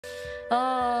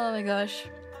Oh my gosh.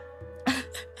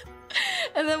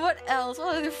 And then what else?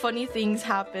 What other funny things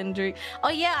happened during? Oh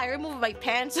yeah, I removed my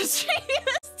pants on stream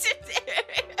yesterday.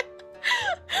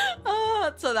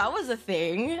 So that was a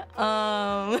thing.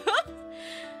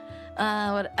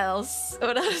 What else?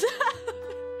 What else?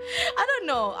 I don't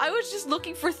know. I was just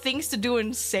looking for things to do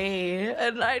and say,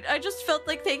 and I just felt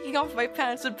like taking off my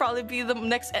pants would probably be the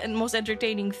next and most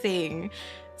entertaining thing,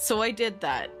 so I did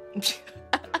that.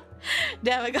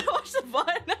 Damn, I gotta watch the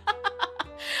fun.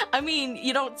 I mean,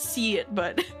 you don't see it,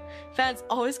 but fans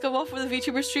always come off with the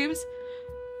VTuber streams.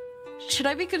 Should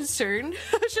I be concerned?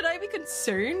 Should I be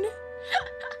concerned?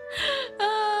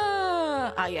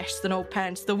 Yes, the no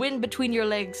pants. The wind between your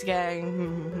legs,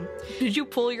 gang. Did you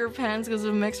pull your pants because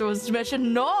of Mexer was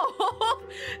mentioned? No!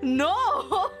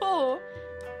 No!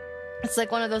 It's like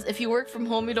one of those, if you work from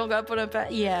home, you don't gotta put on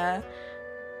pants. Yeah.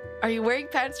 Are you wearing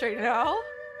pants right now?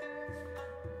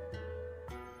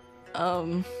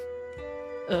 I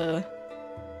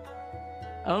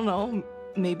don't know.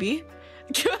 Maybe.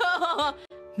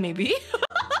 Maybe.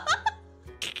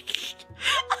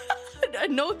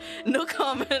 No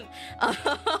comment.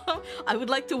 I would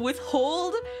like to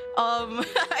withhold.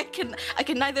 I can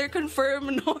neither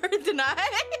confirm nor deny.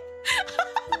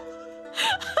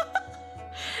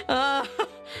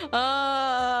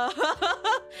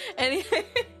 Anyway,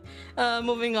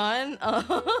 moving on.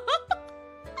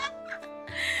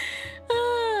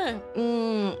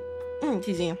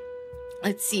 Teasing.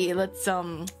 Let's see. Let's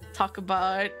talk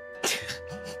about.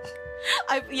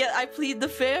 I plead the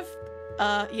fifth.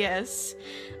 Yes.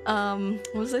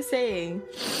 What was I saying?